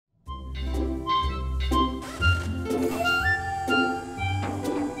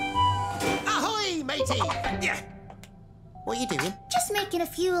matey! Yeah. What are you doing? Just making a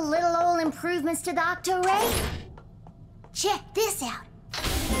few little old improvements to the octo-ray. Check this out.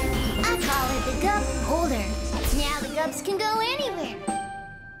 I call it the GUP holder. Now the GUPs can go anywhere.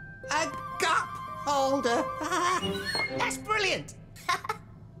 A GUP holder. That's brilliant.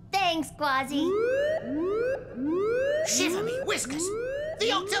 Thanks, Quasi. Shiver me whiskers.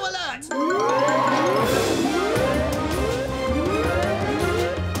 The Octo Alert!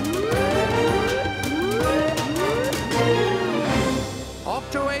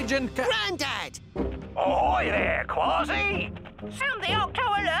 Octo Agent Grandad! Ahoy there, Quasi! Sound the Octo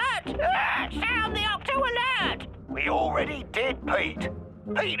Alert! Sound the Octo Alert! We already did, Pete.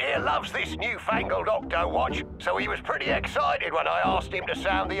 Pete here loves this newfangled Octo watch, so he was pretty excited when I asked him to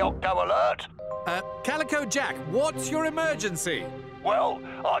sound the Octo Alert. Calico Jack, what's your emergency? Well,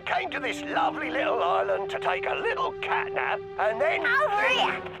 I came to this lovely little island to take a little cat nap, and then... Over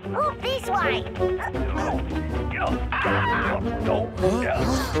here! Move this way!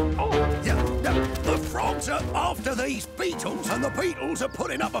 The frogs are after these beetles, and the beetles are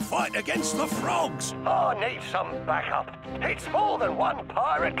putting up a fight against the frogs. I need some backup. It's more than one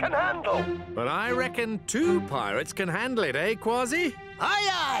pirate can handle. But I reckon 2 pirates can handle it, eh, Quasi? Aye,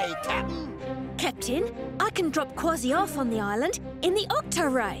 aye, Captain. Captain, I can drop Quasi off on the island in the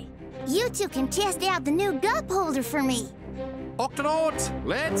Octo-ray. You two can test out the new GUP holder for me. Octonauts,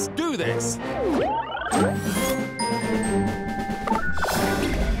 let's do this!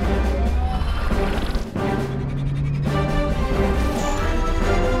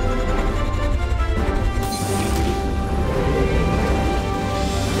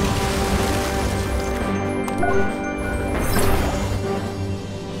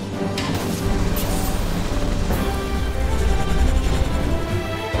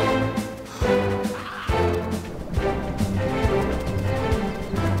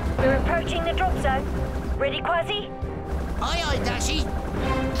 We're approaching the drop zone. Ready, Quasi? Aye, aye, Dashy.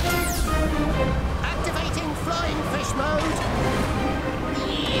 Activating flying fish mode.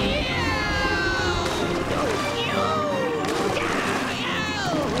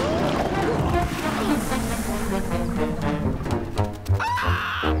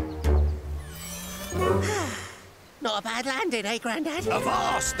 Not a bad landing, eh, Grandad?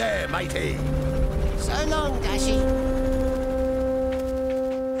 Avast there, matey. So long, Dashy.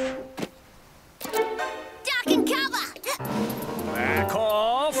 Duck and cover! Back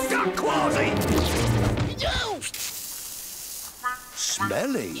off! Duck, Quasi!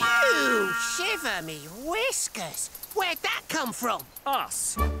 Smelly. You shiver me whiskers. Where'd that come from?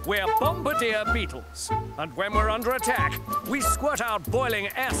 Us. We're bombardier beetles. And when we're under attack, we squirt out boiling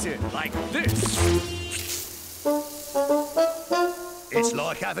acid like this. It's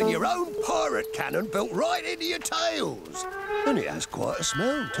like having your own pirate cannon built right into your tails. And it has quite a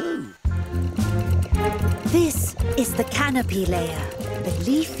smell, too. This is the canopy layer, the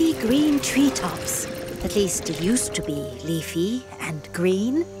leafy green treetops. At least it used to be leafy and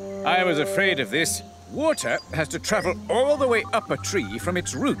green. I was afraid of this. Water has to travel all the way up a tree from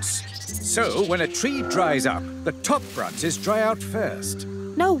its roots. So when a tree dries up, the top branches dry out first.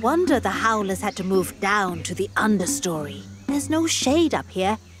 No wonder the howlers had to move down to the understory. There's no shade up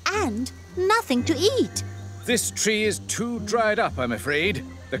here and nothing to eat. This tree is too dried up, I'm afraid.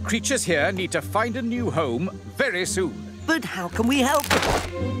 The creatures here need to find a new home very soon. But how can we help?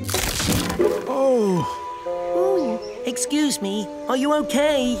 Oh, Excuse me, are you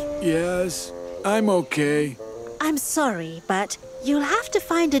okay? yes, I'm okay. I'm sorry, but you'll have to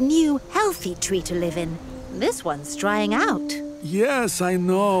find a new, healthy tree to live in. This one's drying out. Yes, I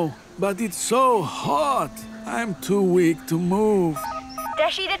know, but it's so hot. I'm too weak to move.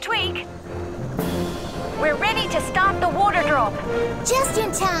 Dashy the Twig. We're ready to start the water drop. Just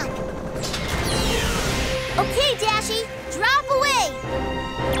in time. Okay, Dashy, drop away.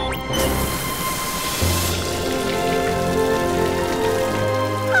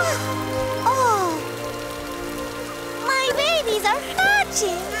 Oh, my babies are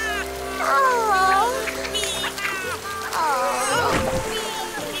hatching.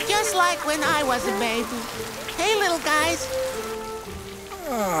 Just like when I was a baby. Hey, little guys.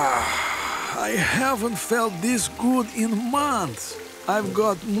 I haven't felt this good in months. I've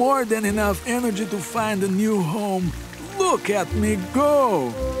got more than enough energy to find a new home. Look at me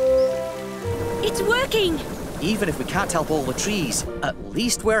go! It's working. Even if we can't help all the trees, at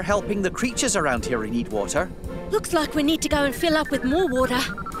least we're helping the creatures around here who need water. Looks like we need to go and fill up with more water.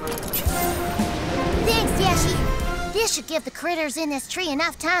 Thanks, Dashy. This should give the critters in this tree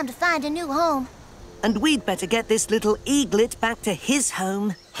enough time to find a new home. And we'd better get this little eaglet back to his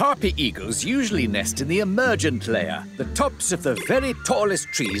home. Harpy eagles usually nest in the emergent layer, the tops of the very tallest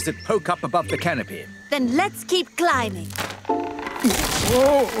trees that poke up above the canopy. Then let's keep climbing.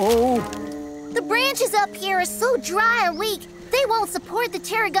 The branches up here are so dry and weak, they won't support the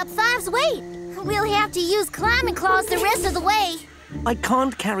Terra-GUP 5's weight. We'll have to use climbing claws the rest of the way. I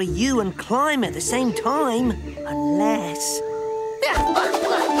can't carry you and climb at the same time. Unless...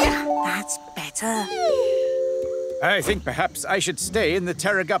 That's better. I think perhaps I should stay in the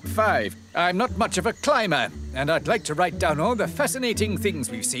Terra-GUP 5. I'm not much of a climber, and I'd like to write down all the fascinating things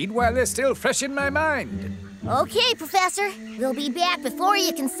we've seen while they're still fresh in my mind. Okay, Professor. We'll be back before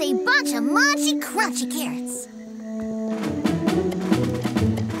you can say bunch of munchy crunchy carrots.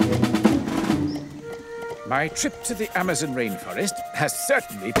 My trip to the Amazon rainforest has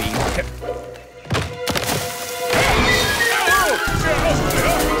certainly been...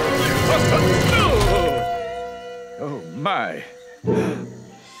 Oh, my.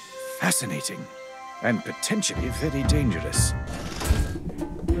 Fascinating. And potentially very dangerous.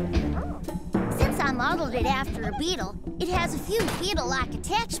 Since I modeled it after a beetle, it has a few beetle-like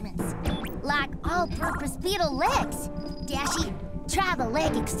attachments. Like all-purpose beetle legs. Dashy, try the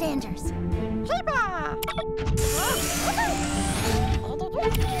leg extenders.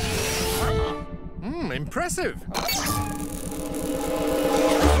 Impressive.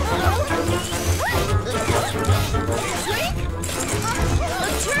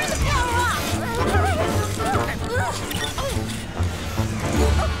 Turn the power off!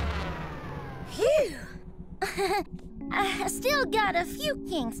 Phew! I still got a few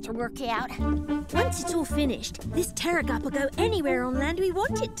kinks to work out. Once it's all finished, this Terra-GUP will go anywhere on land we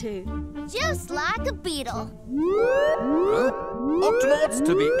want it to. Just like a beetle. Octonauts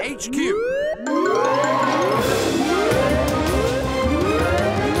to the HQ.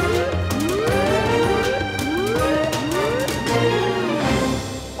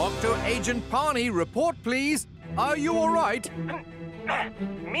 Octo Agent Parney, report please. Are you all right?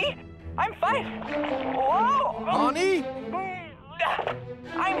 Me? I'm fine. Whoa! Parney?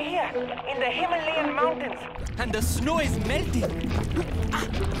 I'm here in the Himalayan mountains, and the snow is melting.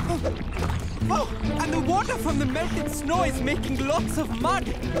 Oh, and the water from the melted snow is making lots of mud.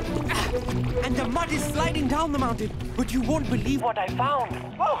 And the mud is sliding down the mountain. But you won't believe what I found.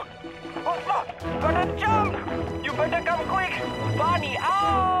 Oh, gotta jump! You better come quick. Barney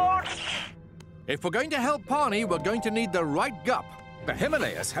out! If we're going to help Parney, we're going to need the right GUP. The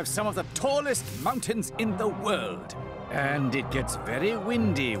Himalayas have some of the tallest mountains in the world. And it gets very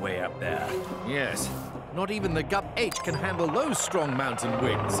windy way up there. Yes, not even the GUP H can handle those strong mountain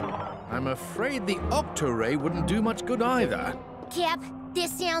winds. I'm afraid the Octo-Ray wouldn't do much good either. Cap,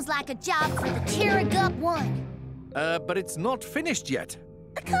 this sounds like a job for the Terra-GUP 1. But it's not finished yet.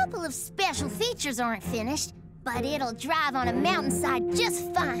 A couple of special features aren't finished, but it'll drive on a mountainside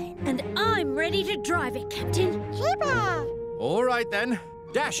just fine. And I'm ready to drive it, Captain. Hip-hop! All right then.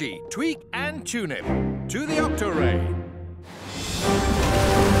 Dashy, tweak and tune him. To the Octo-Ray.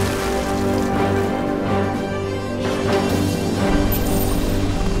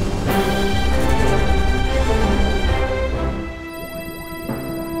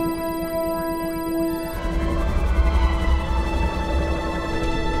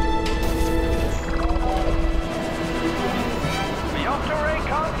 The Octo-Ray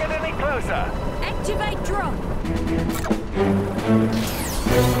can't get any closer. Activate drop.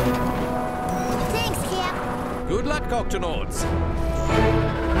 Thanks, Cap. Good luck, Octonauts.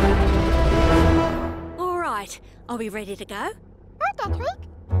 All right, are we ready to go?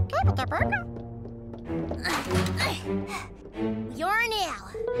 You're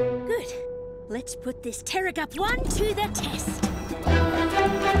now. Good. Let's put this Terra-GUP 1 to the test.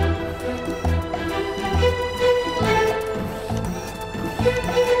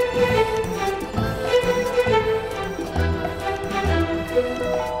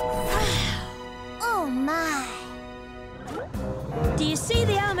 Oh, my. Do you see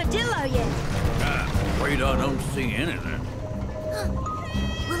the armadillo yet? Afraid I don't see anything.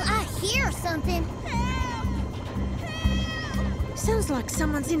 Will I hear something? Sounds like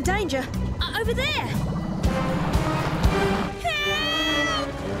someone's in danger. Over there!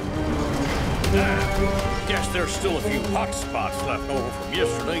 Guess there's still a few hot spots left over from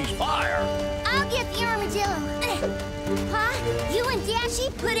yesterday's fire. I'll get the armadillo. Pa, you and Dashy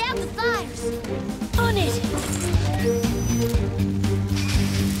put out the fires. On it!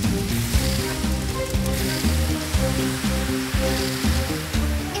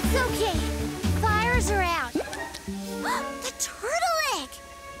 It's okay. Fires are out. The turtle egg!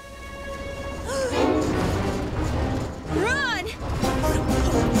 Run!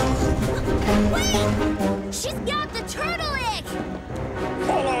 Wait! She's got the turtle egg!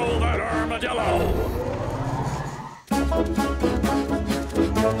 Follow armadillo!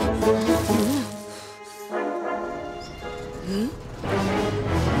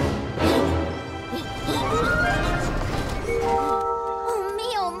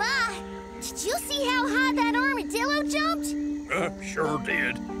 Oh my! Did you see how high that armadillo jumped? Sure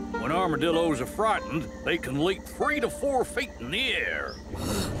did. When armadillos are frightened, they can leap 3 to 4 feet in the air.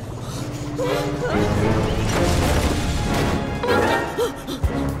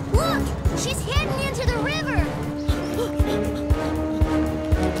 Look! She's heading into the river!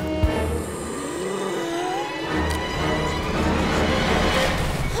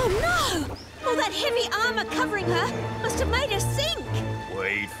 Oh no! All that heavy armor covering her must have made her sink.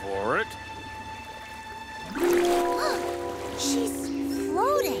 Wait for it. She's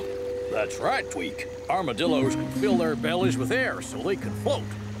floating. That's right, Tweak. Armadillos can fill their bellies with air so they can float.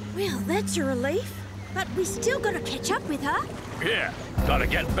 Well, that's a relief. But we still gotta catch up with her. Yeah, gotta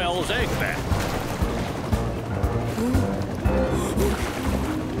get Belle's egg back.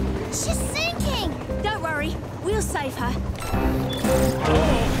 She's sinking! Don't worry, we'll save her.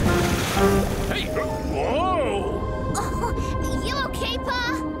 Oh. Hey, whoa! Oh, you okay,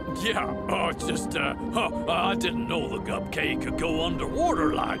 Pa? Yeah, it's just, I didn't know the GUP could go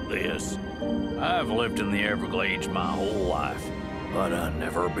underwater like this. I've lived in the Everglades my whole life, but I've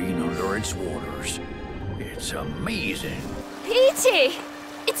never been under its waters. It's amazing. Petey!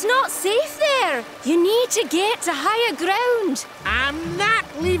 It's not safe there! You need to get to higher ground! I'm not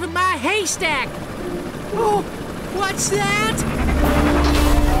leaving my haystack! Oh, what's that?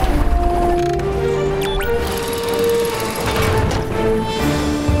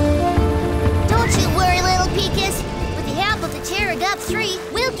 Don't you worry, little Peakus. With the help of the Terra-GUP 3,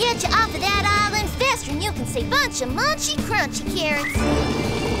 we'll get you off of that island faster than you can say bunch of munchy crunchy carrots.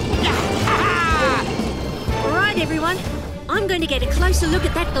 All right, everyone. I'm going to get a closer look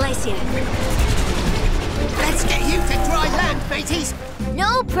at that glacier. Let's get you to dry land, mateys.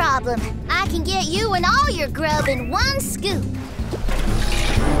 No problem. I can get you and all your grub in one scoop.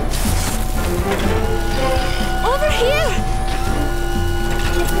 Over here!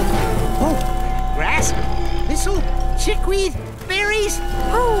 Oh, grass, thistle, chickweed, berries.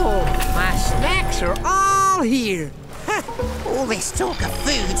 Oh, my snacks are all here. All this talk of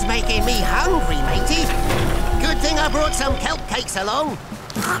food's making me hungry, matey. Good thing I brought some kelp cakes along.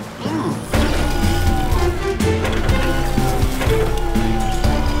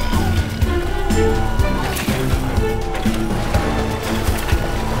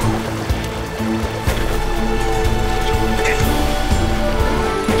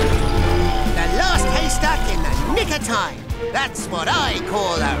 The last haystack in the nick of time. That's what I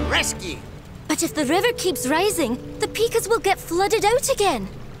call a rescue. But if the river keeps rising, the Pekas will get flooded out again.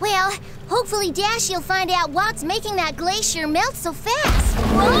 Well, hopefully Dashie'll find out what's making that glacier melt so fast.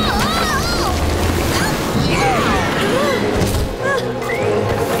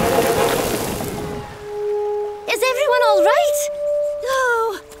 Is everyone all right?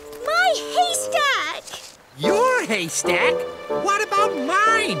 Oh, my haystack! Your haystack? What about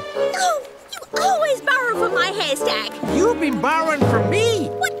mine? Oh, you always borrow from my haystack. You've been borrowing from me.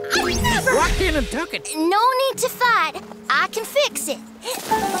 What? I never... Walked in and took it. No need to fight. I can fix it.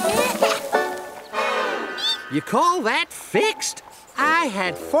 You call that fixed? I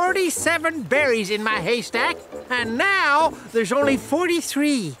had 47 berries in my haystack, and now there's only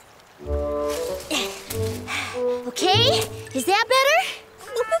 43. Okay, is that better?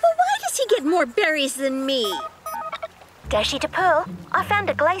 Why does he get more berries than me? Dashi to Pearl, I found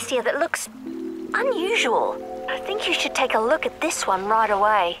a glacier that looks unusual. I think you should take a look at this one right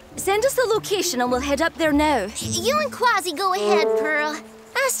away. Send us the location and we'll head up there now. You and Quasi go ahead, Pearl.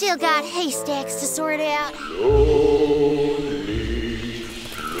 I still got haystacks to sort out.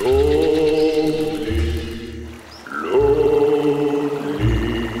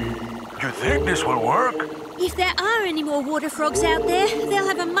 You think this will work? If there are any more water frogs out there, they'll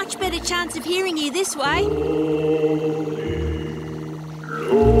have a much better chance of hearing you this way.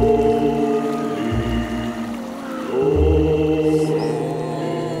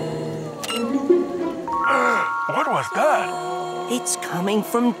 What was that? It's coming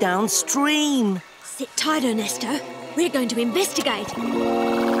from downstream. Sit tight, Ernesto. We're going to investigate.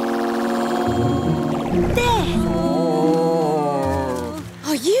 There!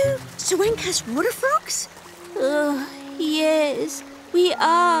 Are you Suenka's water frogs? Yes, we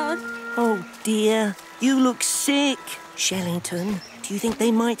are. Oh dear, you look sick. Shellington, do you think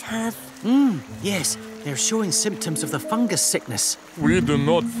they might have... Yes, they're showing symptoms of the fungus sickness. We do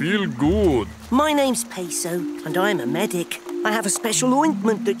not feel good. My name's Peso, and I'm a medic. I have a special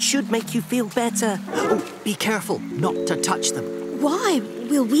ointment that should make you feel better. Oh, be careful not to touch them. Why?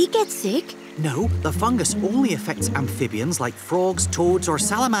 Will we get sick? No, the fungus only affects amphibians like frogs, toads or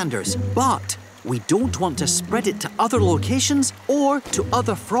salamanders. But we don't want to spread it to other locations or to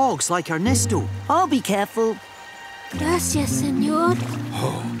other frogs like Ernesto. I'll be careful. Gracias, senor.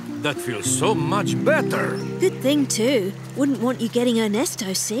 Oh, that feels so much better. Good thing, too. Wouldn't want you getting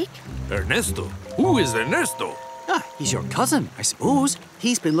Ernesto sick. Ernesto? Who is Ernesto? Ah, he's your cousin, I suppose.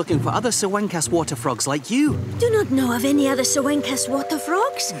 He's been looking for other Sawencas water frogs like you. Do not know of any other Sawencas water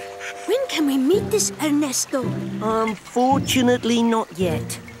frogs. When can we meet this Ernesto? Unfortunately, not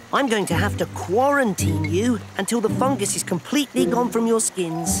yet. I'm going to have to quarantine you until the fungus is completely gone from your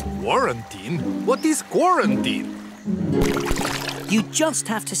skins. Quarantine? What is quarantine? You just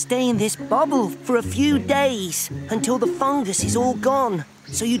have to stay in this bubble for a few days until the fungus is all gone,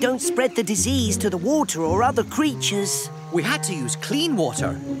 so you don't spread the disease to the water or other creatures. We had to use clean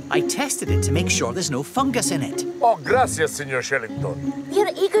water. I tested it to make sure there's no fungus in it. Oh, gracias, Senor Shellington.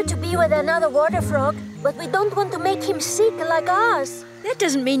 We're eager to be with another water frog, but we don't want to make him sick like us. That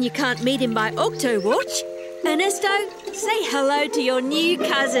doesn't mean you can't meet him by Octowatch. Ernesto, say hello to your new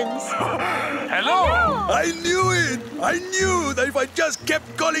cousins. Hello! I knew it! I knew that if I just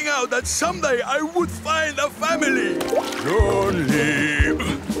kept calling out that someday I would find a family. Don't leave.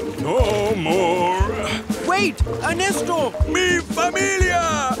 No more. Wait, Ernesto! Mi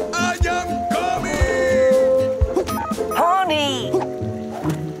familia! I am coming! Honey!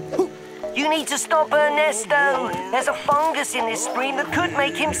 You need to stop Ernesto. There's a fungus in this stream that could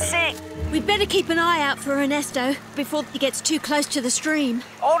make him sick. We'd better keep an eye out for Ernesto before he gets too close to the stream.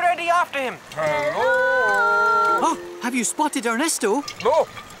 Already after him. Oh, have you spotted Ernesto? No,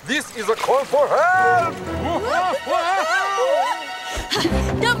 this is a call for help!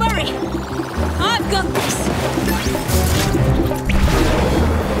 Don't worry. I've got this.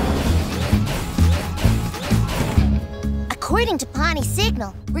 According to Pawnee's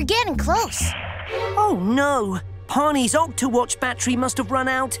signal, we're getting close. Oh no! Pawnee's Octowatch battery must have run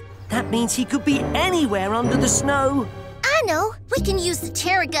out. That means he could be anywhere under the snow. I know. We can use the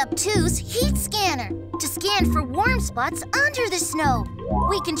Terra-GUP2's heat scanner to scan for warm spots under the snow.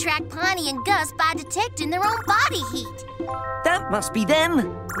 We can track Pawnee and Gus by detecting their own body heat. That must be them.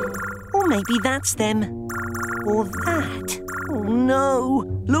 Or maybe that's them. Or that. Oh no!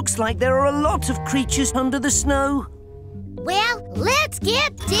 Looks like there are a lot of creatures under the snow. Well, let's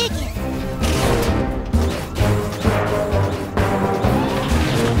get digging.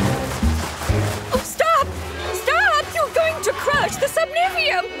 Oh, stop! Stop! You're going to crush the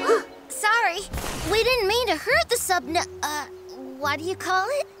subnivium! Sorry, we didn't mean to hurt the what do you call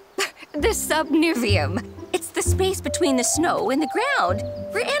it? The subnivium. It's the space between the snow and the ground,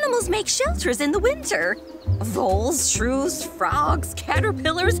 where animals make shelters in the winter. Voles, shrews, frogs,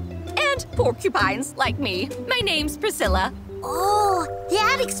 caterpillars, and porcupines like me. My name's Priscilla. Oh,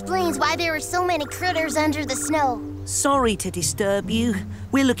 that explains why there are so many critters under the snow. Sorry to disturb you.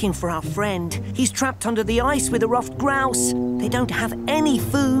 We're looking for our friend. He's trapped under the ice with a ruffed grouse. They don't have any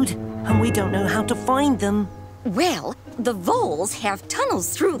food, and we don't know how to find them. Well, the voles have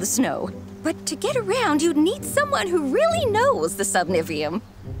tunnels through the snow. But to get around, you'd need someone who really knows the subnivium.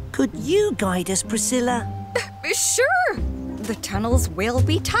 Could you guide us, Priscilla? Sure. The tunnels will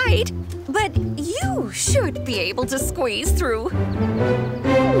be tight, but you should be able to squeeze through.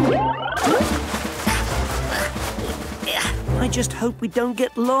 I just hope we don't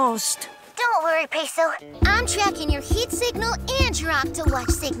get lost. Don't worry, Peso. I'm tracking your heat signal and your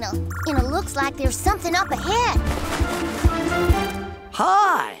Octowatch signal. And it looks like there's something up ahead.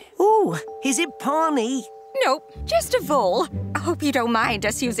 Hi! Oh, is it Pawnee? Nope, just a vole. I hope you don't mind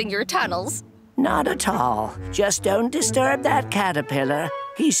us using your tunnels. Not at all. Just don't disturb that caterpillar.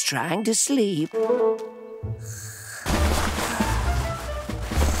 He's trying to sleep. There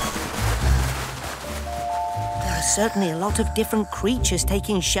are certainly a lot of different creatures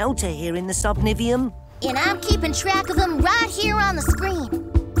taking shelter here in the subnivium. And I'm keeping track of them right here on the screen.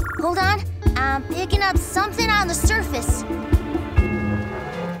 Hold on, I'm picking up something on the surface.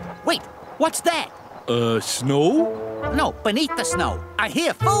 Wait, what's that? Snow? No, beneath the snow. I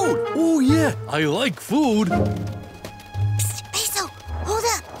hear food. Oh, yeah, I like food. Psst, Peso, hold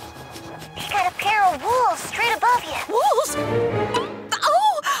up. He's got a pair of wolves straight above you. Wolves?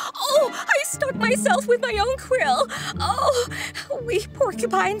 Oh, I stuck myself with my own quill. Oh, we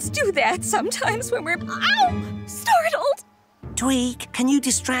porcupines do that sometimes when we're, startled. Tweak, can you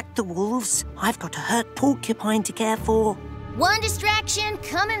distract the wolves? I've got a hurt porcupine to care for. One distraction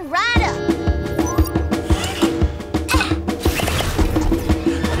coming right up.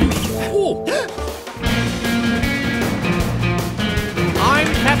 Oh. I'm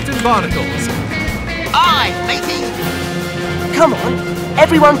Captain Barnacles. Aye, matey. Come on,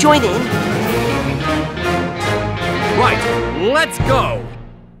 everyone join in. Right, let's go!